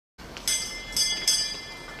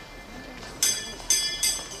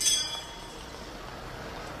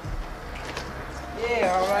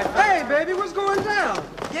baby. What's going down?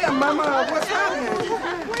 Yeah, Mama, what's happening?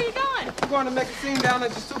 Where are you going? We're going to make a scene down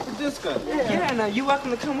at the Super Disco. Yeah, now you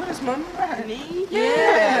welcome to come with us, Mama. Me?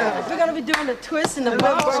 Yeah. We're going to be doing the twist and the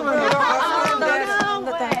No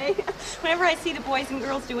way. Whenever I see the boys and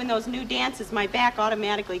girls doing those new dances, my back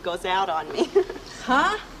automatically goes out on me.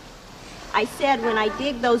 Huh? I said when I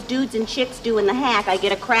dig those dudes and chicks doing the hack, I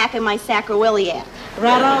get a crack in my sacroiliac.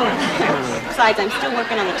 Right on. Besides, I'm still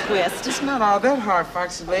working on the twist. It's not all that hard,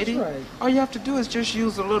 Foxy lady. Right. All you have to do is just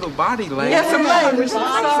use a little body language. Yeah, some language.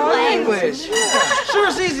 Body language. Yeah. Sure,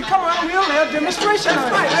 it's easy. Come on, we'll have a demonstration.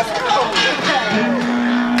 Let's go.